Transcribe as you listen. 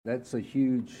That's a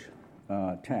huge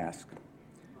task.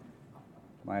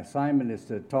 My assignment is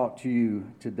to talk to you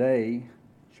today,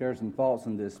 share some thoughts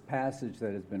on this passage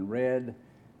that has been read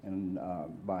and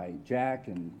by Jack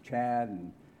and Chad,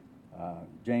 and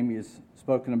Jamie has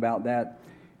spoken about that.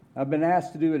 I've been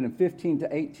asked to do it in 15 to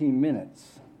 18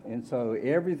 minutes, and so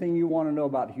everything you want to know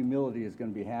about humility is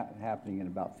going to be happening in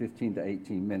about 15 to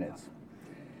 18 minutes.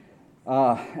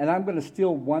 And I'm going to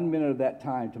steal 1 minute of that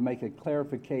time to make a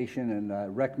clarification and a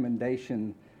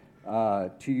recommendation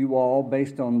to you all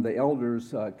based on the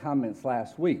elders' comments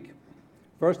last week.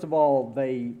 First of all,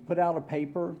 they put out a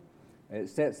paper. It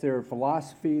sets their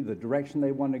philosophy, the direction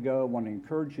they want to go. I want to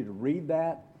encourage you to read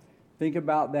that, think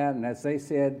about that, and as they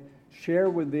said,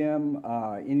 share with them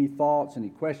any thoughts, any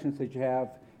questions that you have.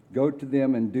 Go to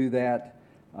them and do that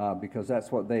because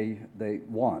that's what they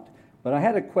want. But I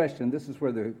had a question. This is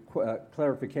where the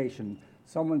clarification.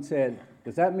 Someone said,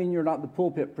 does that mean you're not the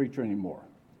pulpit preacher anymore?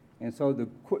 And so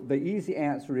the easy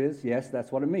answer is, yes,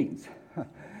 that's what it means.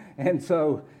 And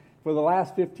so for the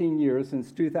last 15 years,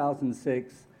 since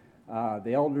 2006,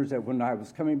 the elders, when I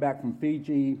was coming back from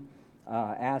Fiji,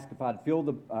 asked if I'd fill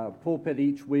the pulpit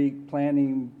each week,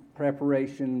 planning,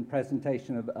 preparation,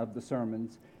 presentation of the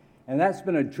sermons. And that's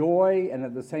been a joy, and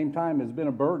at the same time, it's been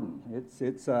a burden.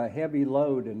 It's a heavy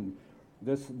load, and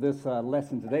this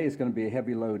lesson today is going to be a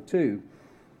heavy load too.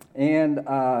 And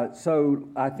so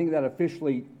I think that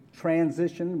officially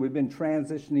transitioned. We've been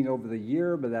transitioning over the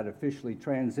year, but that officially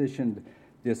transitioned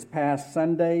this past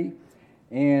Sunday.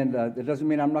 And it doesn't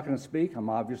mean I'm not going to speak. I'm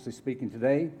obviously speaking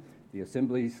today. The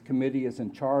Assemblies Committee is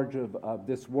in charge of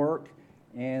this work,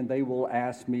 and they will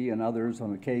ask me and others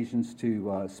on occasions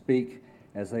to speak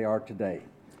as they are today.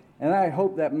 And I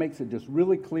hope that makes it just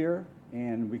really clear,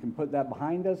 and we can put that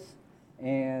behind us.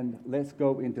 And let's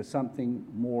go into something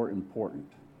more important.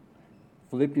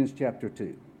 Philippians chapter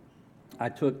 2. I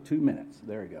took 2 minutes.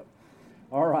 There you go.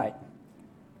 All right.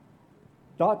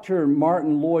 Dr.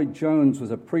 Martin Lloyd-Jones was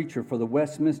a preacher for the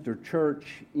Westminster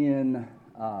Church in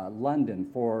London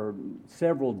for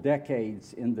several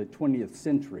decades in the 20th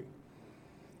century.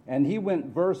 And he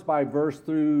went verse by verse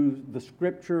through the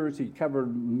scriptures. He covered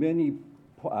many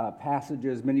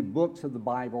passages, many books of the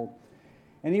Bible.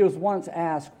 And he was once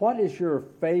asked, what is your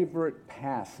favorite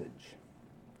passage?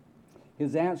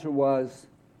 His answer was,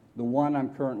 the one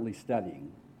I'm currently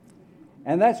studying.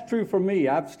 And that's true for me.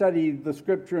 I've studied the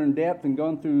scripture in depth and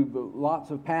gone through lots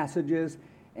of passages.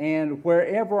 And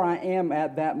wherever I am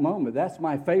at that moment, that's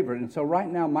my favorite. And so right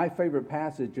now, my favorite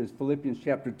passage is Philippians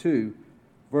chapter 2,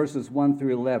 verses 1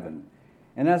 through 11.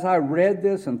 And as I read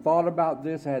this and thought about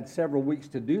this, I had several weeks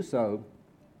to do so.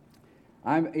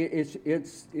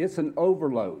 It's an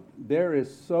overload. There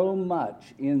is so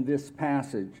much in this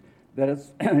passage that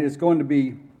it's going to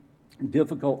be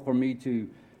difficult for me to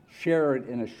share it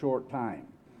in a short time.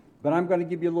 But I'm going to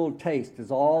give you a little taste,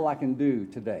 is all I can do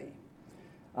today.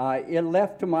 It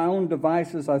left to my own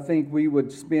devices, I think we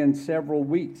would spend several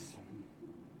weeks,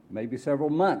 maybe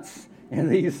several months in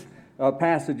these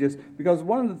passages, because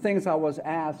one of the things I was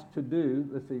asked to do,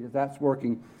 let's see if that's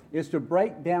working, is to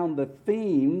break down the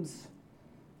themes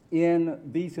in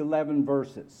these 11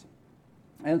 verses.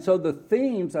 And so the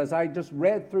themes, as I just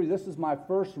read through, this is my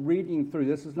first reading through.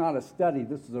 This is not a study,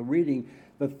 this is a reading.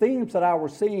 The themes that I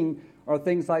was seeing are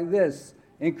things like this: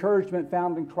 encouragement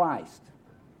found in Christ,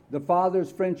 the Father's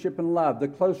friendship and love, the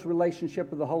close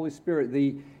relationship of the Holy Spirit,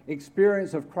 the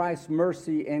experience of Christ's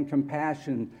mercy and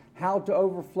compassion, how to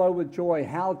overflow with joy,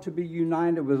 how to be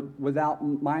united without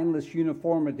mindless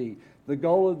uniformity, the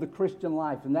goal of the Christian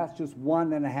life, and that's just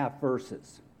 1.5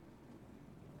 verses.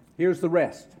 Here's the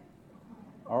rest.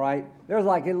 All right? There's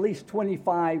like at least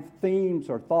 25 themes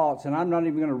or thoughts, and I'm not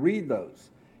even going to read those.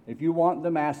 If you want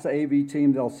them, ask the AV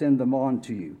team, they'll send them on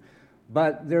to you.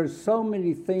 But there's so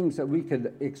many things that we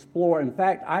could explore. In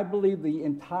fact, I believe the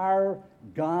entire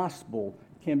gospel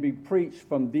can be preached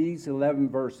from these 11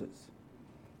 verses.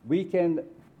 We can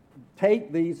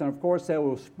take these, and of course they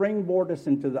will springboard us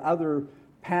into the other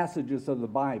passages of the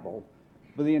Bible,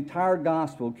 but the entire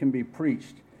gospel can be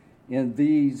preached in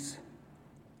these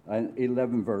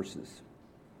 11 verses.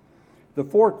 The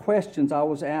 4 questions I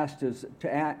was asked is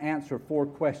to answer 4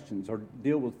 questions or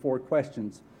deal with 4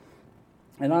 questions.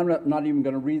 And I'm not even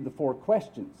going to read the 4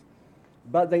 questions.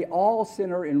 But they all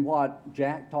center in what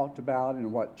Jack talked about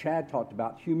and what Chad talked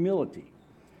about, humility.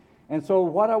 And so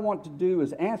what I want to do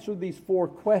is answer these 4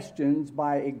 questions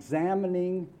by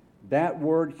examining that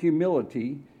word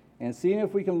humility and seeing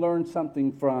if we can learn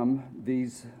something from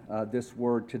this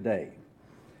word today.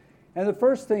 And the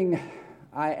first thing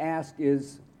I ask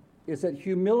is it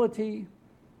humility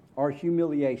or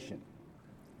humiliation?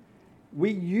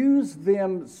 we use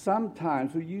them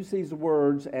sometimes. We use these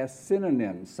words as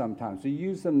synonyms sometimes. We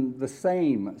use them the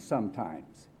same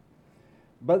sometimes.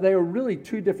 But they are really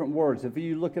two different words. If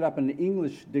you look it up in the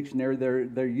English dictionary,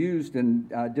 they're used in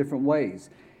different ways.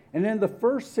 And in the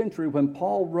first century, when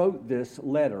Paul wrote this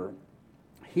letter,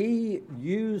 he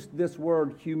used this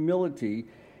word humility,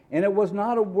 and it was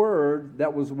not a word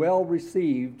that was well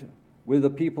received with the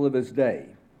people of his day.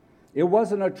 It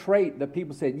wasn't a trait that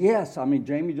people said, yes, I mean,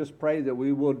 Jamie just prayed that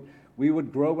we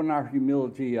would grow in our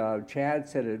humility. Chad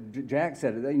said it, Jack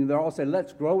said it. They all said,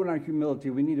 let's grow in our humility.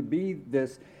 We need to be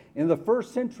this. In the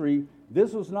first century,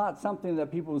 this was not something that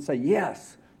people would say,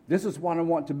 yes, this is what I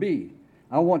want to be.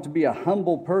 I want to be a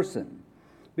humble person.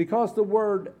 Because the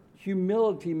word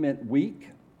humility meant weak.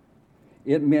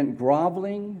 It meant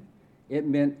groveling. It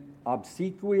meant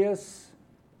obsequious,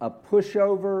 a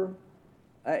pushover.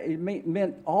 It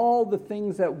meant all the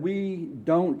things that we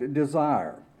don't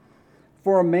desire.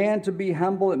 For a man to be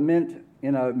humble, it meant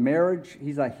in a marriage,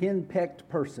 he's a henpecked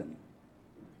person.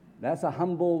 That's a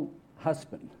humble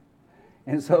husband.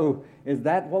 And so, is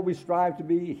that what we strive to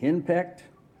be? Henpecked?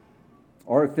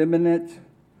 Or effeminate?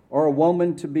 Or a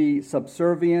woman to be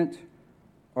subservient?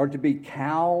 Or to be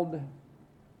cowed?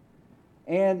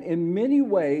 And in many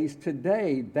ways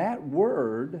today, that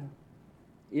word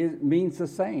means the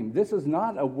same. This is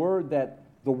not a word that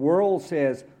the world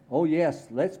says, oh yes,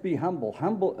 let's be humble.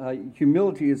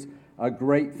 Humility is a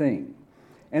great thing.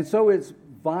 And so it's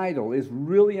vital, it's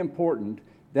really important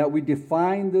that we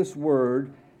define this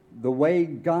word the way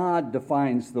God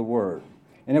defines the word.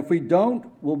 And if we don't,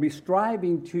 we'll be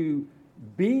striving to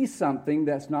be something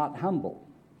that's not humble.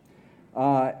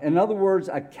 In other words,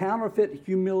 a counterfeit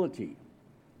humility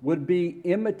would be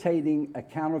imitating a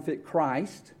counterfeit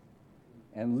Christ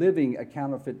and living a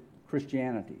counterfeit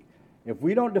Christianity. If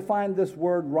we don't define this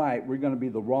word right, we're going to be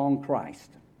the wrong Christ.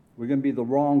 We're going to be the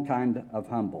wrong kind of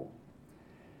humble.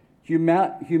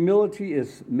 Humility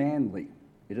is manly.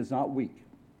 It is not weak.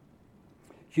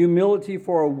 Humility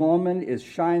for a woman is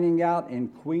shining out in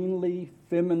queenly,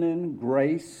 feminine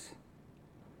grace.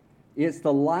 It's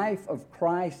the life of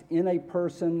Christ in a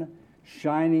person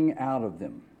shining out of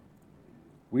them.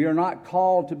 We are not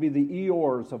called to be the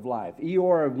Eeyores of life.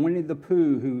 Eeyore of Winnie the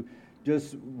Pooh, who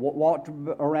just walked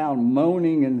around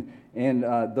moaning and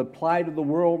the plight of the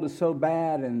world is so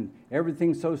bad and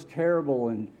everything's so terrible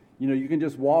and you can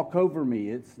just walk over me.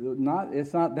 It's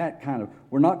not that kind of.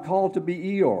 We're not called to be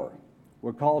Eeyore.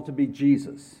 We're called to be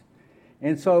Jesus.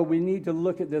 And so we need to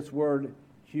look at this word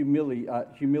humility.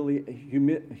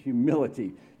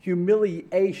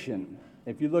 Humiliation,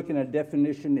 if you look in a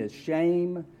definition, is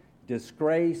shame,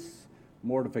 disgrace,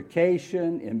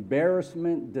 mortification,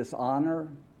 embarrassment, dishonor.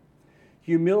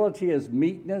 Humility is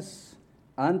meekness,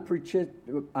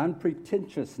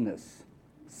 unpretentiousness,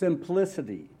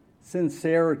 simplicity,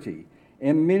 sincerity,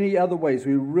 and many other ways.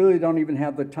 We really don't even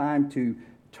have the time to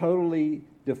totally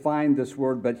define this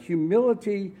word, but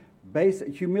humiliation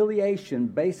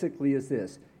basically is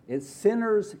this. It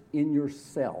centers in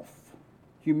yourself.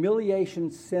 Humiliation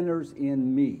centers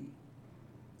in me.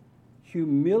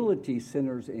 Humility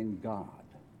centers in God.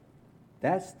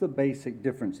 That's the basic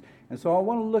difference. And so I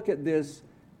want to look at this,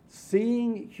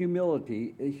 seeing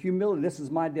humility. Humility, this is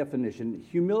my definition.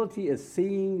 Humility is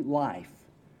seeing life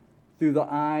through the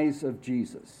eyes of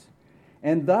Jesus.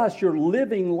 And thus you're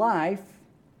living life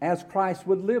as Christ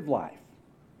would live life.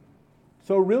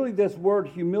 So really this word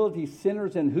humility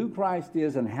centers in who Christ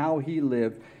is and how he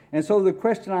lived. And so the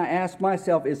question I ask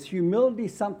myself, is humility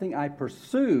something I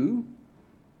pursue,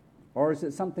 or is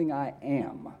it something I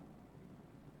am?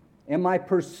 Am I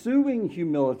pursuing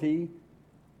humility,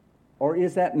 or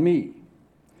is that me?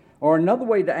 Or another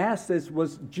way to ask this,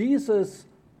 was Jesus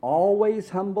always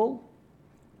humble,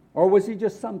 or was he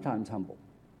just sometimes humble?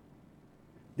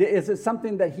 Is it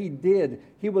something that he did?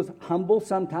 He was humble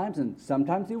sometimes, and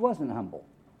sometimes he wasn't humble.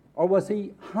 Or was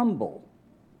he humble?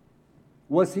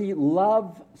 Was he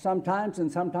love sometimes, and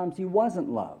sometimes he wasn't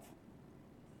love?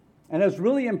 And it's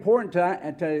really important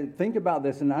to think about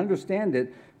this and understand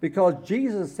it, because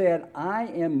Jesus said, I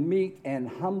am meek and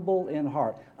humble in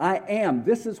heart. I am.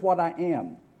 This is what I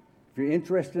am. If you're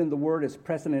interested in the word, it's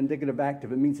present indicative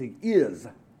active. It means he is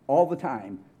all the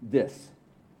time this.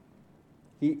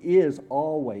 He is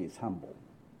always humble,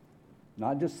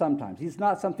 not just sometimes. He's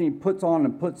not something he puts on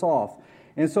and puts off.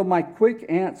 And so my quick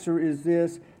answer is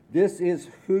this. This is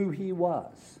who he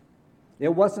was. It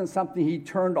wasn't something he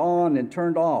turned on and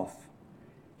turned off.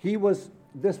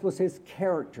 This was his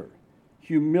character.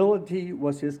 Humility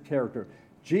was his character.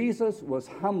 Jesus was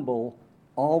humble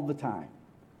all the time.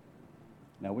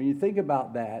 Now, when you think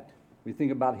about that, we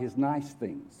think about his nice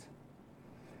things.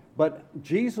 But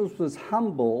Jesus was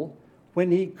humble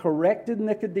when he corrected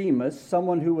Nicodemus,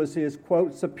 someone who was his,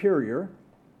 quote, superior,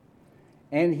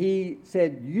 and he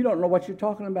said, you don't know what you're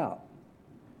talking about.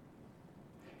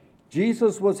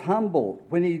 Jesus was humble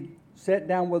when he sat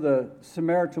down with a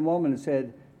Samaritan woman and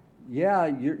said, yeah,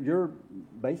 you're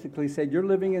basically said, you're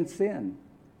living in sin.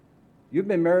 You've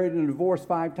been married and divorced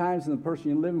 5 times, and the person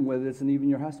you're living with isn't even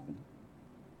your husband.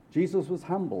 Jesus was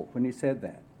humble when he said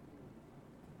that.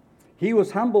 He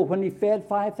was humble when he fed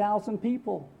 5,000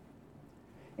 people.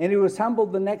 And he was humble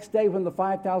the next day when the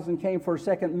 5,000 came for a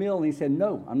second meal, and he said,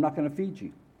 no, I'm not going to feed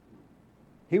you.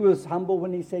 He was humble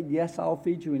when he said, yes, I'll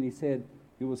feed you. And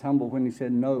he was humble when he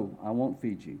said, no, I won't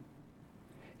feed you.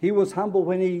 He was humble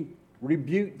when he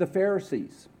rebuked the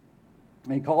Pharisees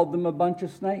and called them a bunch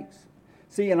of snakes.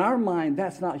 See, in our mind,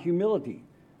 that's not humility.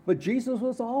 But Jesus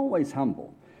was always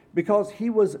humble because he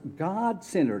was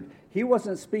God-centered. He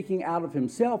wasn't speaking out of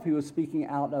himself. He was speaking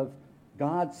out of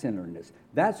God-centeredness.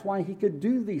 That's why he could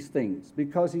do these things,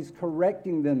 because he's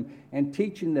correcting them and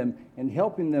teaching them and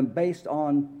helping them based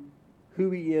on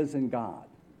who he is in God.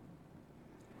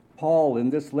 Paul, in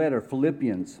this letter,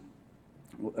 Philippians,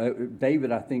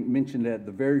 David, I think, mentioned it at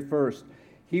the very first.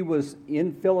 He was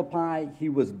in Philippi. He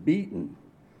was beaten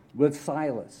with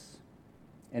Silas,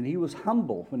 and he was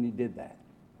humble when he did that.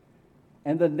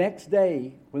 And the next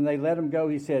day, when they let him go,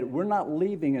 he said, we're not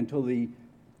leaving until the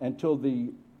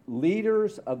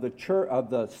leaders of the church, of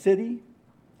the city,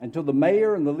 until the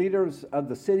mayor and the leaders of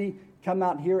the city come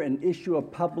out here and issue a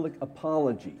public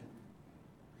apology.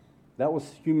 That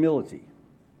was humility.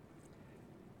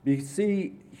 You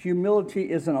see,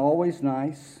 humility isn't always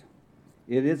nice.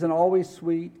 It isn't always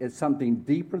sweet. It's something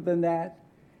deeper than that.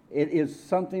 It is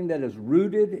something that is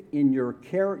rooted in your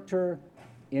character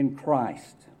in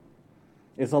Christ.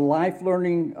 It's a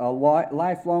lifelong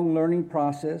learning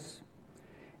process,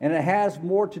 and it has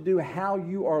more to do how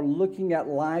you are looking at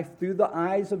life through the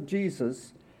eyes of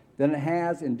Jesus than it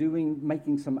has in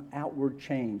making some outward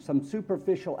change, some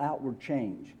superficial outward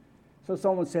change. So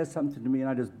someone says something to me, and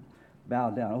I just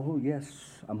bow down. Oh, yes,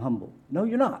 I'm humble. No,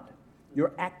 you're not.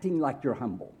 You're acting like you're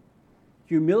humble.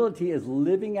 Humility is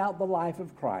living out the life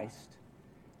of Christ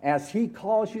as he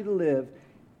calls you to live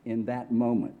in that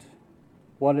moment.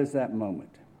 What is that moment?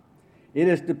 It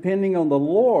is depending on the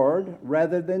Lord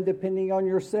rather than depending on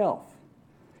yourself.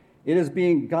 It is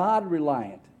being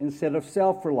God-reliant instead of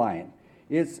self-reliant.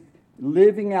 It's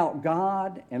living out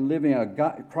God and living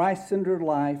a Christ-centered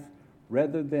life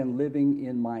rather than living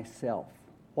in myself.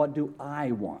 What do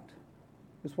I want?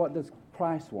 It's what does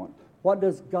Christ want? What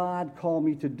does God call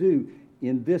me to do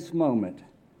in this moment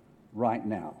right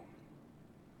now?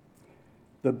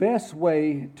 The best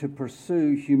way to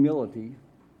pursue humility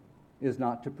is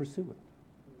not to pursue it.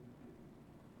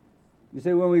 You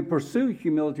see, when we pursue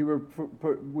humility,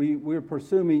 we're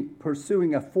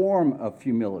pursuing a form of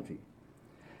humility.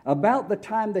 About the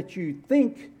time that you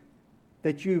think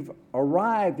that you've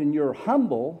arrived and you're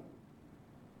humble,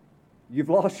 you've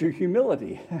lost your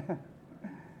humility.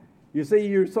 You see,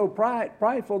 you're so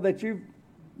prideful that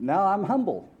now I'm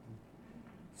humble.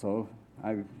 So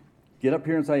I get up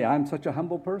here and say, I'm such a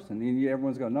humble person. And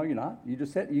everyone's going, no, you're not.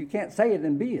 You can't say it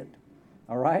and be it.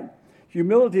 All right?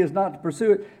 Humility is not to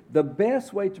pursue it. The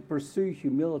best way to pursue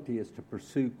humility is to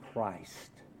pursue Christ.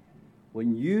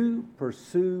 When you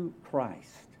pursue Christ,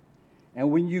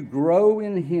 and when you grow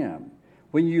in him,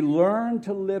 when you learn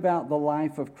to live out the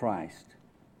life of Christ,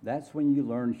 that's when you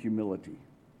learn humility.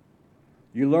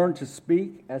 You learn to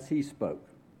speak as he spoke.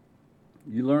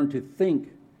 You learn to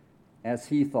think as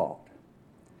he thought.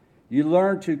 You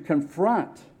learn to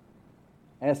confront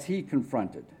as he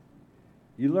confronted.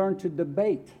 You learn to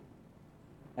debate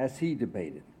as he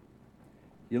debated.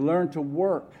 You learn to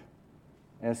work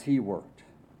as he worked.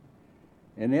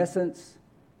 In essence,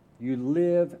 you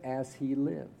live as he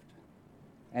lived.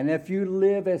 And if you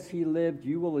live as he lived,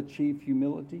 you will achieve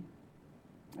humility,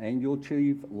 and you'll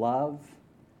achieve love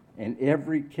and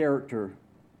every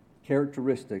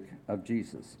characteristic of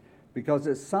Jesus, because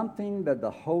it's something that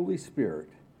the Holy Spirit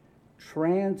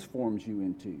transforms you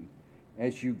into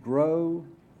as you grow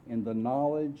in the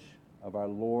knowledge of our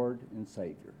Lord and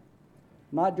Savior.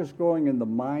 Not just growing in the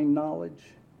mind knowledge,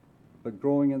 but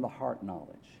growing in the heart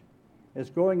knowledge. It's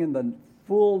growing in the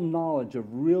full knowledge of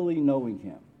really knowing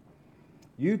him.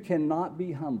 You cannot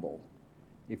be humble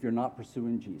if you're not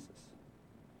pursuing Jesus.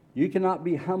 You cannot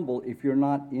be humble if you're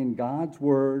not in God's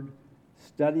Word,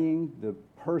 studying the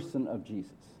person of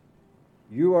Jesus.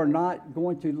 You are not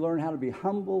going to learn how to be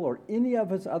humble or any of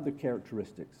his other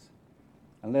characteristics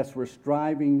unless we're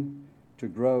striving to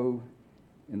grow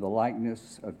in the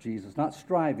likeness of Jesus. Not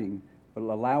striving, but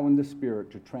allowing the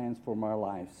Spirit to transform our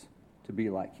lives to be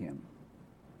like Him.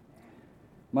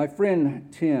 My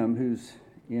friend Tim, who's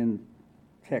in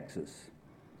Texas,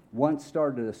 once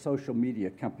started a social media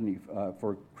company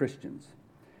for Christians.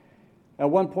 At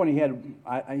one point,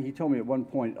 he told me at one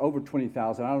point, over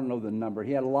 20,000, I don't know the number.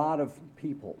 He had a lot of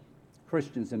people,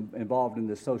 Christians, involved in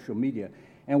this social media.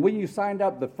 And when you signed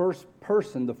up, the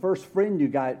first friend you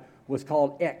got was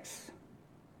called X.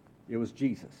 It was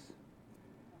Jesus.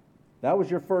 That was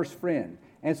your first friend.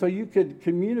 And so you could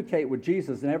communicate with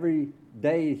Jesus, and every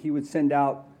day he would send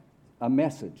out a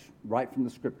message right from the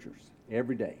Scriptures,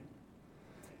 every day.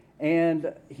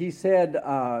 And he said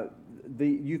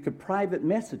you could private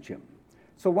message him.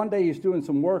 So one day he's doing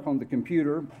some work on the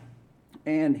computer,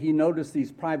 and he noticed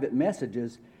these private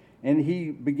messages, and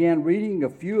he began reading a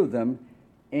few of them,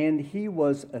 and he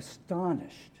was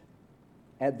astonished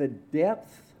at the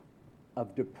depth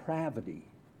of depravity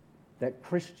that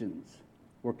Christians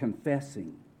were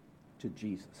confessing to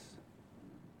Jesus.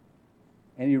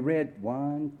 And he read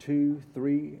 1, 2,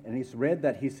 3, and he's read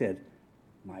that. He said,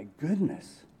 my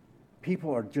goodness,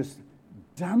 people are just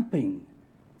dumping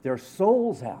their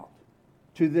souls out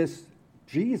to this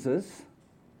Jesus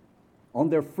on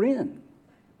their friend.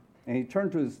 And he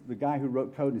turned to the guy who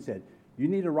wrote code and said, you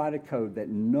need to write a code that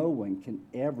no one can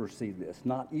ever see this,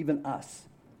 not even us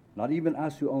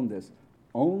who own this,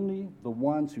 only the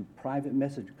ones who private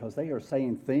message, because they are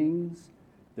saying things,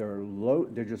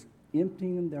 they're just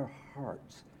emptying their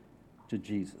hearts to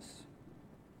Jesus.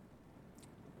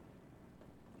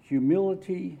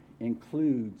 Humility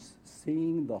includes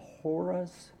seeing the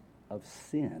horrors of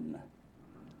sin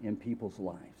in people's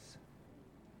lives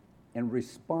and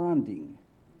responding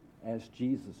as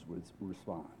Jesus would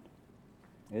respond.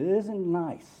 It isn't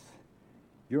nice.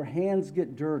 Your hands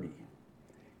get dirty.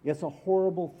 It's a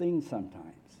horrible thing sometimes.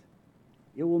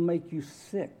 It will make you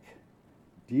sick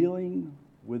dealing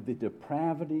with the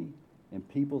depravity in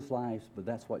people's lives, but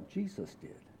that's what Jesus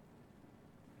did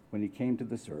when he came to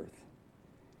this earth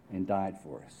and died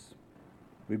for us.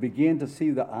 We begin to see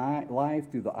the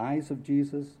life through the eyes of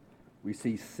Jesus. We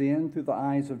see sin through the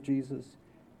eyes of Jesus,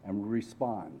 and we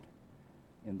respond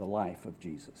in the life of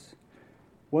Jesus.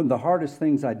 One of the hardest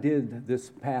things I did this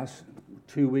past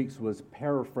 2 weeks was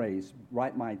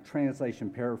write my translation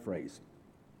paraphrase.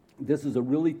 This is a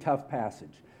really tough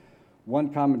passage.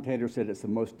 One commentator said it's the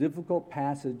most difficult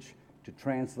passage to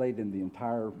translate in the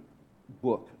entire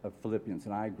book of Philippians,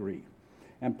 and I agree.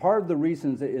 And part of the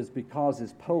reasons is because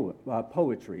it's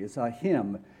poetry. It's a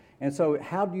hymn. And so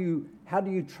how do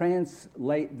you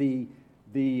translate the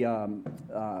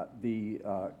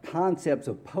concepts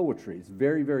of poetry? It's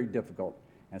very, very difficult.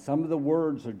 And some of the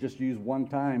words are just used one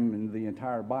time in the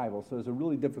entire Bible, so it's a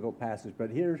really difficult passage. But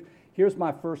here's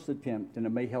my first attempt, and it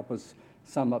may help us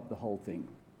sum up the whole thing.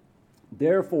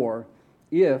 Therefore,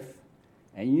 if,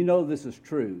 and you know this is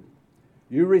true,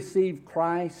 you receive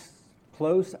Christ's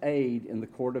close aid in the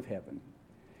court of heaven,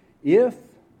 if,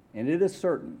 and it is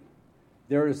certain,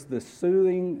 there is the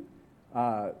soothing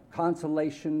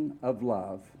consolation of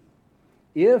love,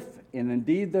 if, and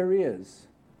indeed there is,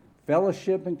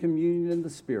 fellowship and communion in the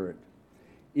Spirit,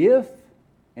 if,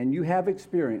 and you have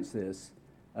experienced this,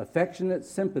 affectionate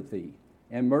sympathy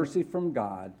and mercy from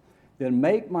God, then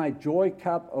make my joy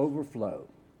cup overflow,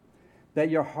 that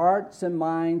your hearts and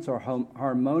minds are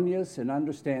harmonious in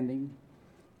understanding,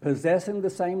 possessing the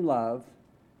same love,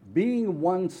 being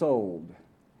one-souled,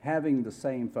 having the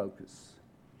same focus.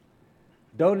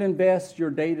 Don't invest your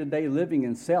day-to-day living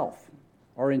in self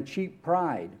or in cheap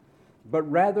pride, but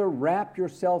rather wrap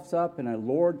yourselves up in a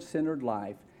Lord-centered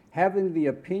life, having the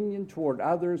opinion toward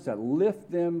others that lift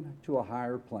them to a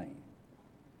higher plane.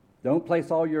 Don't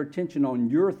place all your attention on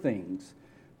your things,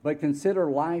 but consider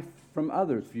life from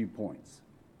others' viewpoints.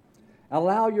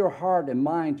 Allow your heart and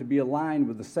mind to be aligned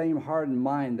with the same heart and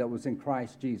mind that was in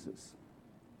Christ Jesus,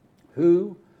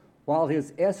 who, while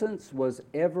his essence was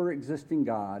ever-existing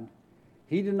God,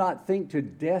 he did not think to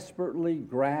desperately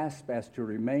grasp as to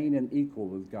remain an equal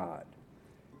with God.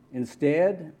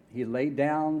 Instead, he laid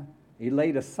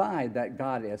aside that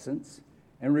God essence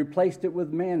and replaced it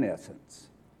with man essence,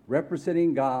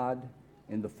 representing God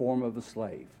in the form of a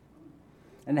slave.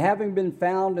 And having been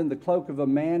found in the cloak of a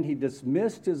man, he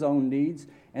dismissed his own needs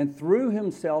and threw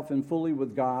himself in fully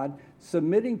with God,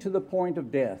 submitting to the point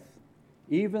of death,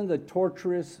 even the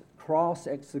torturous cross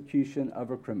execution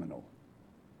of a criminal.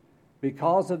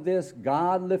 Because of this,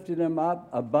 God lifted him up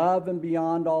above and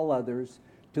beyond all others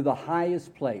to the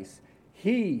highest place.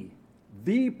 He,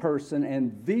 the person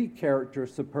and the character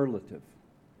superlative.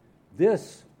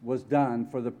 This was done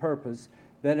for the purpose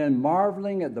that in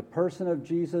marveling at the person of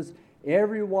Jesus,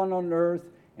 everyone on earth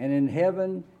and in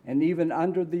heaven and even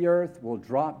under the earth will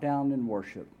drop down and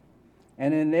worship.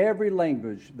 And in every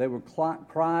language they will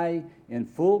cry in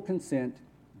full consent,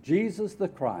 Jesus the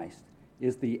Christ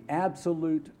is the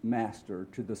absolute master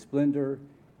to the splendor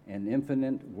and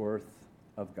infinite worth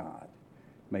of God.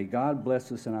 May God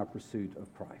bless us in our pursuit of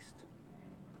Christ.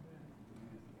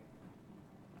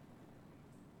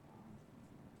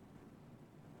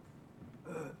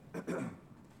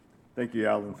 Thank you,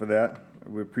 Alan, for that.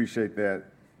 We appreciate that.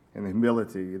 And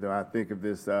humility, you know, I think of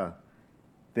this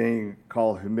thing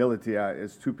called humility.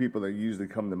 It's two people that usually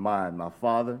come to mind. My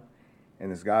father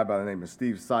and this guy by the name of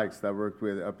Steve Sykes that I worked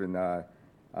with up in,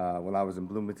 when I was in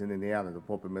Bloomington, Indiana, the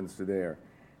pulpit minister there.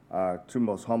 Two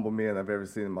most humble men I've ever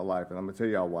seen in my life, and I'm going to tell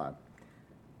y'all why.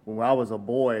 When I was a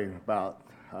boy, about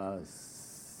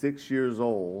 6 years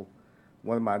old,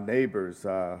 one of my neighbor's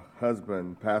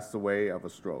husband passed away of a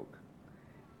stroke.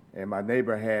 And my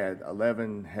neighbor had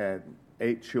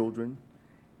 8 children.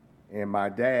 And my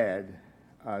dad,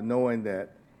 knowing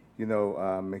that, you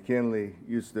know, McKinley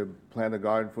used to plant a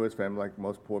garden for his family like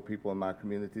most poor people in my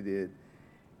community did.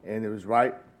 And it was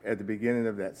right at the beginning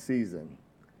of that season.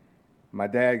 My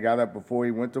dad got up before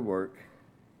he went to work,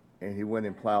 and he went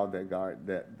and plowed that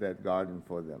garden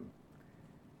for them.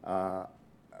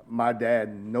 My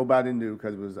dad, nobody knew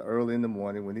because it was early in the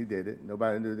morning when he did it.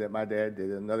 Nobody knew that my dad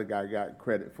did it. Another guy got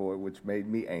credit for it, which made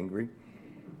me angry.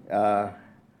 But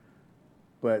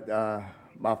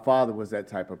my father was that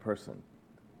type of person,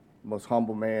 most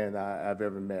humble man I've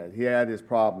ever met. He had his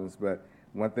problems, but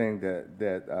one thing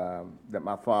that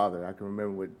my father, I can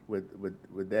remember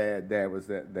with Dad was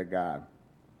that guy.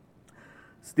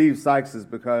 Steve Sykes is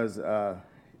because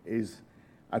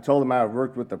I told him I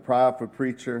worked with the prideful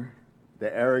preacher,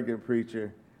 the arrogant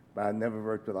preacher, but I never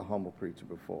worked with a humble preacher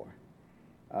before.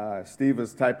 Steve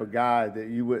was the type of guy that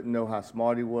you wouldn't know how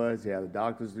smart he was. He had a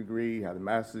doctor's degree, he had a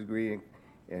master's degree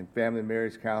in family and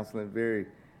marriage counseling, very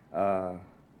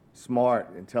smart,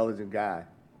 intelligent guy.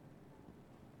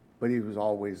 But he was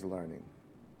always learning.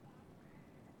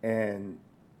 And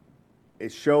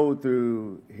it showed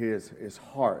through his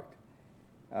heart.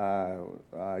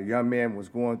 A young man was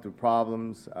going through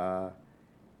problems,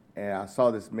 and I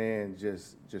saw this man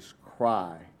just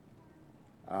cry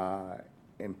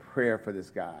in prayer for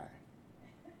this guy.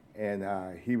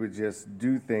 And he would just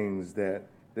do things that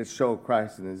showed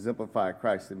Christ and exemplified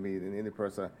Christ to me than any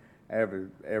person I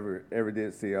ever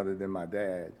did see other than my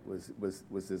dad was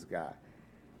this guy.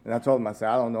 And I told him, I said,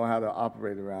 I don't know how to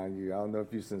operate around you. I don't know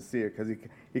if you're sincere. Because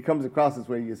he comes across this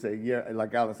way and you say, yeah,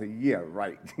 like Alan said, yeah,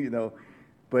 right, you know.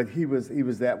 But he was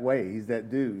that way. He's that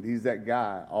dude. He's that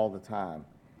guy all the time.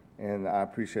 And I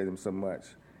appreciate him so much.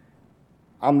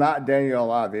 I'm not Daniel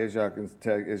Alavi, as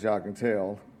y'all can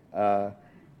tell.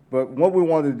 But what we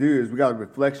want to do is we got a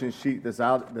reflection sheet that's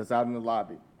out in the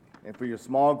lobby. And for your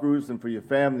small groups and for your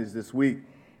families this week,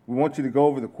 we want you to go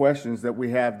over the questions that we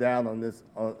have down on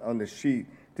this sheet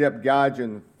to help guide you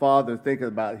and Father thinking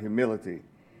about humility.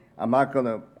 I'm not going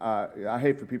to, I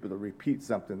hate for people to repeat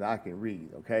something that I can read,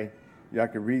 okay? Y'all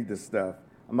can read this stuff.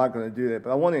 I'm not going to do that.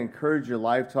 But I want to encourage your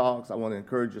life talks. I want to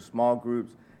encourage your small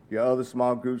groups, your other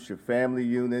small groups, your family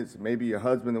units, maybe your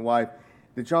husband and wife,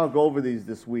 that y'all go over these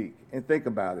this week and think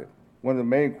about it. One of the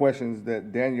main questions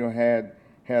that Daniel had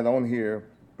on here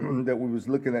that we was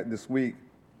looking at this week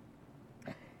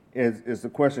is the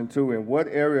question 2, in what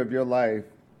area of your life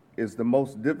is the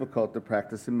most difficult to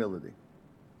practice humility?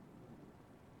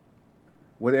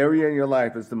 What area in your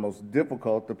life is the most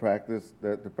difficult to practice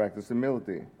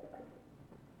humility?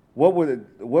 What would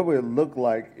it look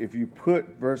like if you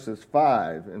put verses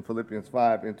 5 in Philippians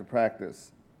 5 into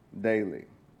practice daily?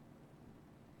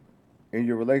 In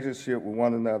your relationship with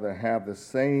one another, have the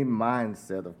same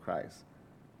mindset of Christ.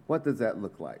 What does that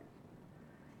look like?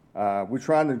 We're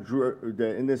trying to,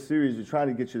 in this series, we're trying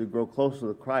to get you to grow closer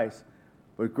to Christ,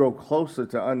 but grow closer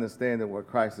to understanding what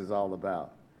Christ is all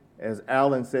about. As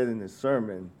Alan said in his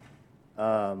sermon,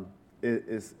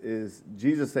 is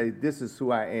Jesus say, "This is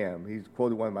who I am." He's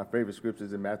quoted one of my favorite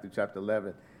scriptures in Matthew chapter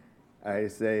 11. He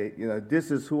say, "This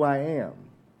is who I am."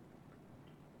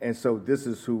 And so this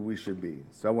is who we should be.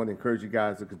 So I want to encourage you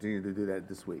guys to continue to do that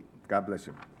this week. God bless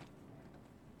you.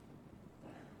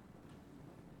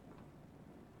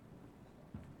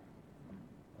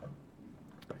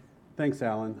 Thanks,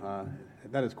 Alan.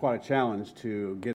 That is quite a challenge to get